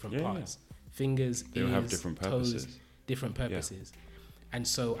members, different parts, fingers, They'll ears, have different purposes. toes, different purposes. And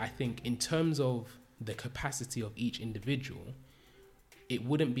so I think in terms of the capacity of each individual, it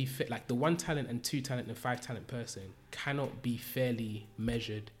wouldn't be fit. Like the 1 talent and 2 talent and 5 talent person cannot be fairly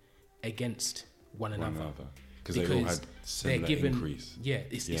measured against one another. Because they all had similar increase.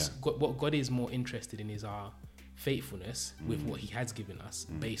 It's what God is more interested in is our faithfulness with what he has given us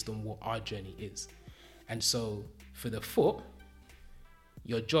based on what our journey is. And so for the foot,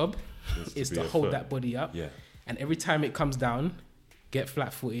 Your job is to hold that body up. Yeah. And every time it comes down, get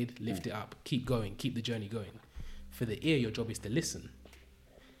flat-footed, lift it up, keep going, keep the journey going. For the ear, your job is to listen.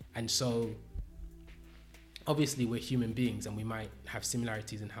 And so, obviously, we're human beings and we might have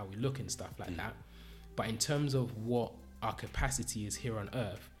similarities in how we look and stuff like that. But in terms of what our capacity is here on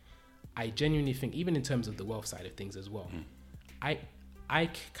earth, I genuinely think, even in terms of the wealth side of things as well, I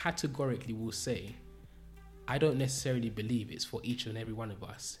categorically will say, I don't necessarily believe it's for each and every one of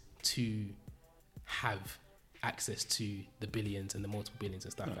us to have access to the billions and the multiple billions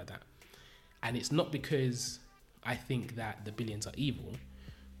and stuff like that. And it's not because I think that the billions are evil,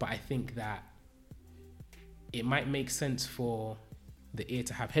 but I think that it might make sense for the ear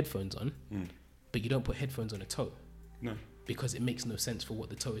to have headphones on, but you don't put headphones on a toe. No. Because it makes no sense for what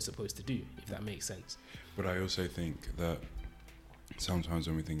the toe is supposed to do, if that makes sense. But I also think that sometimes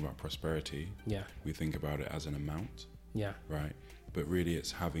when we think about prosperity, we think about it as an amount. Yeah. Right? But really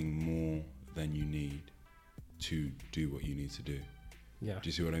it's having more than you need to do what you need to do. Yeah. Do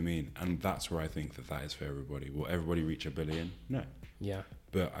you see what I mean? And that's where I think that is for everybody. Will everybody reach 1 billion? No. Yeah.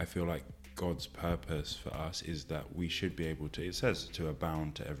 But I feel like God's purpose for us is that we should be able to, it says to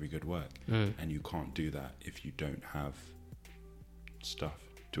abound to every good work. And you can't do that if you don't have stuff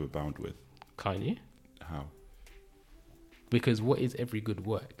to abound with. Can't you? How? Because what is every good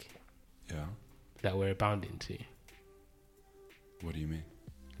work? Yeah. That we're abounding to? What do you mean?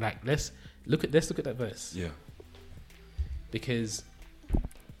 Like let's look at that verse. Yeah. Because,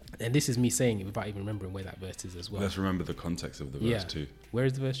 and this is me saying it without even remembering where that verse is as well. Let's remember the context of the verse too. Where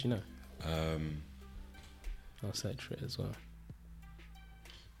is the verse? You know. I'll search for it as well.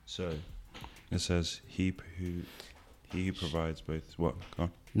 So, it says, He who provides both. What? Go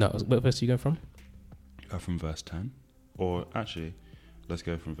on. No, what verse are you going from? From verse 10. Or actually, let's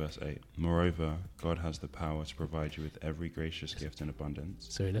go from verse 8. Moreover, God has the power to provide you with every gracious gift in abundance.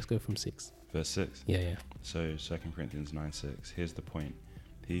 Sorry, let's go from 6. Verse 6? Yeah. So 2 Corinthians 9:6. Here's the point.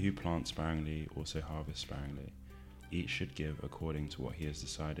 He who plants sparingly also harvests sparingly. Each should give according to what he has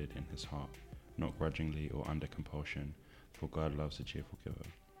decided in his heart, not grudgingly or under compulsion, for God loves a cheerful giver.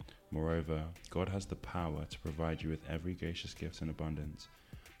 Moreover, God has the power to provide you with every gracious gift in abundance,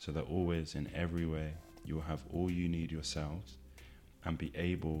 so that always, in every way, you will have all you need yourselves, and be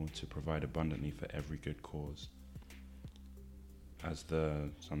able to provide abundantly for every good cause. As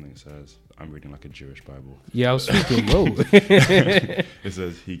something says, I'm reading like a Jewish Bible. Yeah, I was thinking, whoa. It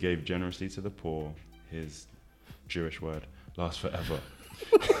says, He gave generously to the poor. His Jewish word lasts forever.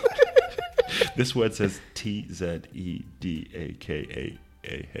 This word says Tzedakah.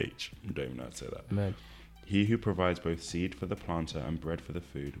 I don't even know how to say that. Man. He who provides both seed for the planter and bread for the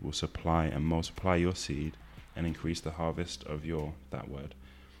food will supply and multiply your seed and increase the harvest of that word.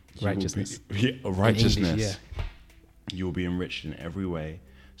 Righteousness. Righteousness. English, yeah. You will be enriched in every way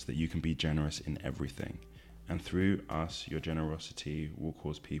so that you can be generous in everything. And through us, your generosity will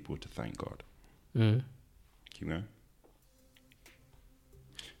cause people to thank God. Keep going.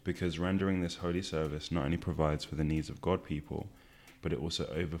 Because rendering this holy service not only provides for the needs of God people, but it also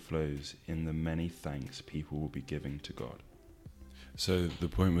overflows in the many thanks people will be giving to God. So the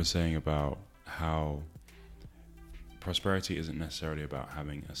point we're saying about how prosperity isn't necessarily about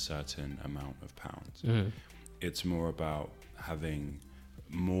having a certain amount of pounds. It's more about having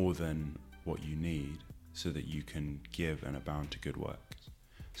more than what you need so that you can give and abound to good works.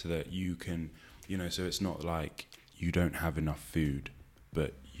 So that you can, so it's not like you don't have enough food,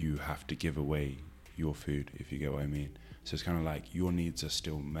 but you have to give away your food, if you get what I mean. So it's kind of like your needs are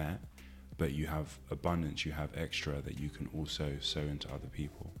still met, but you have abundance, you have extra that you can also sow into other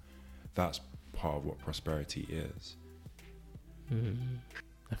people. That's part of what prosperity is.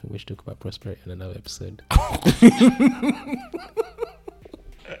 I think we should talk about prosperity in another episode.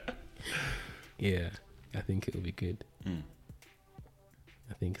 Yeah, I think it will be good.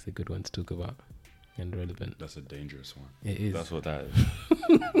 I think it's a good one to talk about and relevant. That's a dangerous one. It is. That's what that is.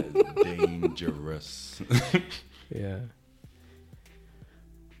 It's dangerous. Yeah.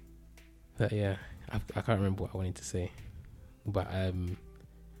 But yeah, I can't remember what I wanted to say. But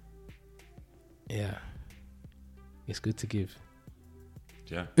yeah, it's good to give.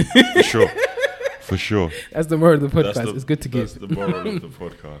 Yeah, for sure. That's the moral of the podcast. It's good to give. That's the moral of the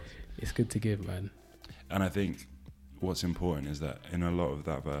podcast. It's good to give, man. And I think what's important is that in a lot of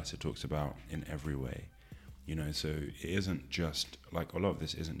that verse, it talks about in every way. So it isn't just, like, a lot of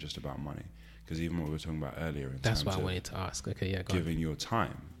this isn't just about money. Because even what we were talking about earlier. That's what I wanted to ask. Okay, yeah, go giving your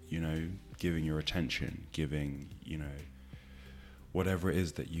time, giving your attention, giving, whatever it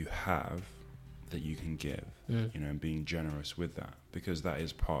is that you have that you can give, and being generous with that, because that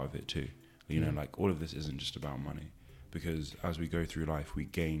is part of it too. Like, all of this isn't just about money. because as we go through life, we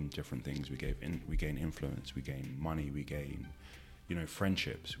gain different things. We gain influence, we gain money, we gain,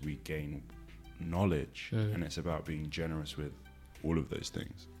 friendships, we gain knowledge, and it's about being generous with all of those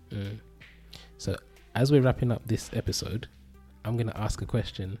things. So as we're wrapping up this episode, I'm going to ask a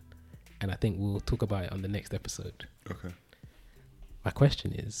question, and I think we'll talk about it on the next episode. Okay. My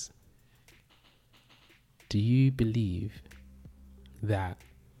question is, do you believe that,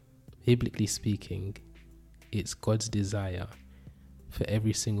 biblically speaking, it's God's desire for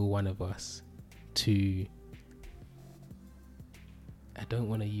every single one of us to, I don't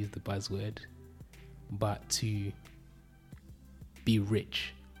want to use the buzzword, but to be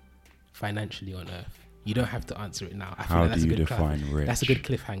rich financially on earth? You don't have to answer it now. I How do you define rich? That's a good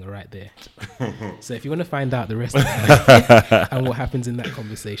cliffhanger right there. So if you want to find out the rest of it and what happens in that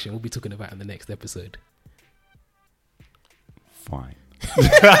conversation, we'll be talking about it in the next episode. Fine.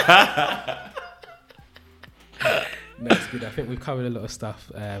 That's good. I think we've covered a lot of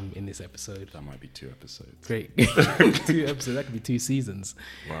stuff in this episode. That might be 2 episodes. Great. 2 episodes. That could be 2 seasons.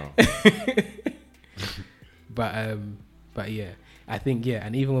 Wow. But yeah, I think,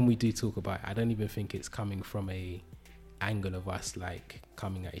 and even when we do talk about it, I don't even think it's coming from a angle of us like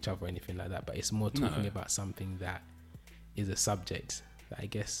coming at each other or anything like that, but it's more talking about something that is a subject that I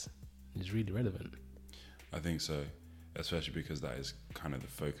guess is really relevant. I think so, especially because that is kind of the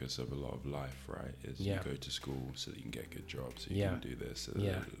focus of a lot of life, right? Is you go to school so that you can get a good job, so you can do this.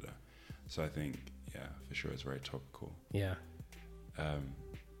 So I think, for sure it's very topical. Yeah.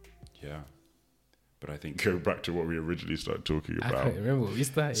 But I think go back to what we originally started talking about. I can't remember what we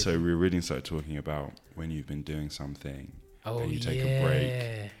started. So we originally started talking about when you've been doing something and you take a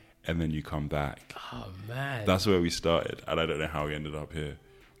break and then you come back. Oh, man. That's where we started. And I don't know how we ended up here.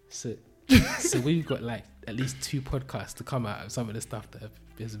 So we've got like at least 2 podcasts to come out of some of the stuff that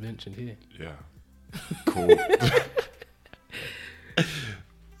is mentioned here. Yeah. Cool.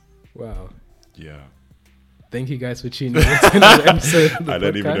 Wow. Yeah. Thank you guys for tuning in to another episode of the I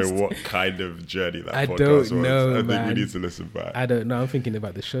don't even podcast. know what kind of journey that I podcast don't was. know, I think man. we need to listen back. I don't know. I'm thinking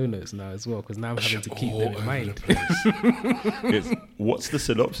about the show notes now as well, because now I'm having to keep them in mind. What's the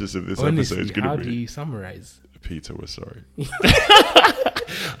synopsis of this Honestly, episode? how do you summarize? Peter, we're sorry.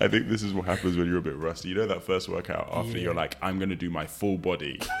 I think this is what happens when you're a bit rusty. You know that first workout after you're like, I'm going to do my full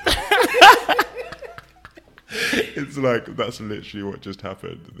body. It's like, that's literally what just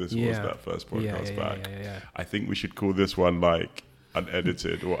happened. This was that first podcast back. Yeah. I think we should call this one like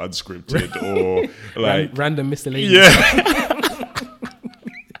unedited or unscripted or like random miscellaneous. Yeah.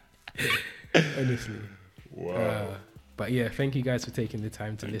 Honestly. Wow. But yeah, thank you guys for taking the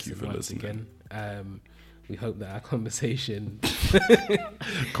time to listen once again. We hope that our conversations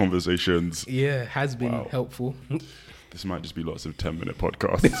has been helpful. This might just be lots of 10-minute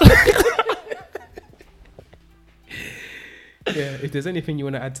podcasts. Yeah, if there's anything you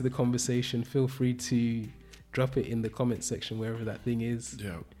want to add to the conversation, feel free to drop it in the comment section, wherever that thing is.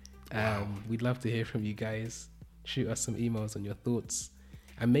 Yeah. We'd love to hear from you guys. Shoot us some emails on your thoughts,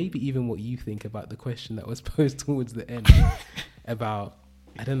 and maybe even what you think about the question that was posed towards the end about,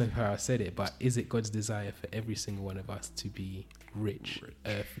 I don't know how I said it, but is it God's desire for every single one of us to be rich,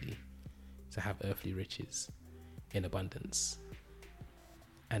 earthly, to have earthly riches in abundance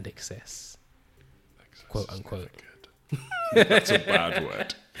and excess, quote unquote. That's a bad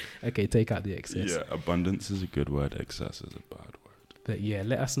word. Okay, take out the excess. Yeah, abundance is a good word. Excess is a bad word. But yeah,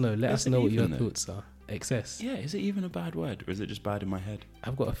 let us know. Let us know what your thoughts are. Excess. Yeah, is it even a bad word, or is it just bad in my head?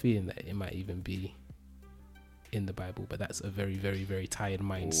 I've got a feeling that it might even be in the Bible, but that's a very, very, very tired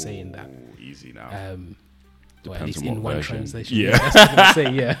mind saying that. Easy now. Or at least in one version. translation. Yeah. That's what I was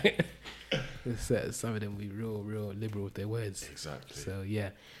going to say, yeah. Some of them be real liberal with their words. Exactly. So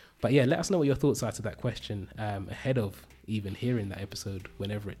yeah. But yeah, let us know what your thoughts are to that question ahead of even hearing that episode,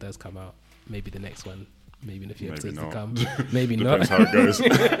 whenever it does come out. Maybe the next one, maybe in a few episodes to come. Maybe not. Depends how it goes.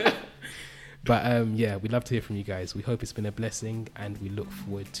 But yeah, we'd love to hear from you guys. We hope it's been a blessing, and we look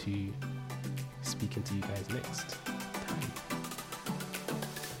forward to speaking to you guys next time.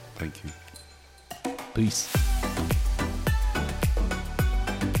 Thank you. Peace.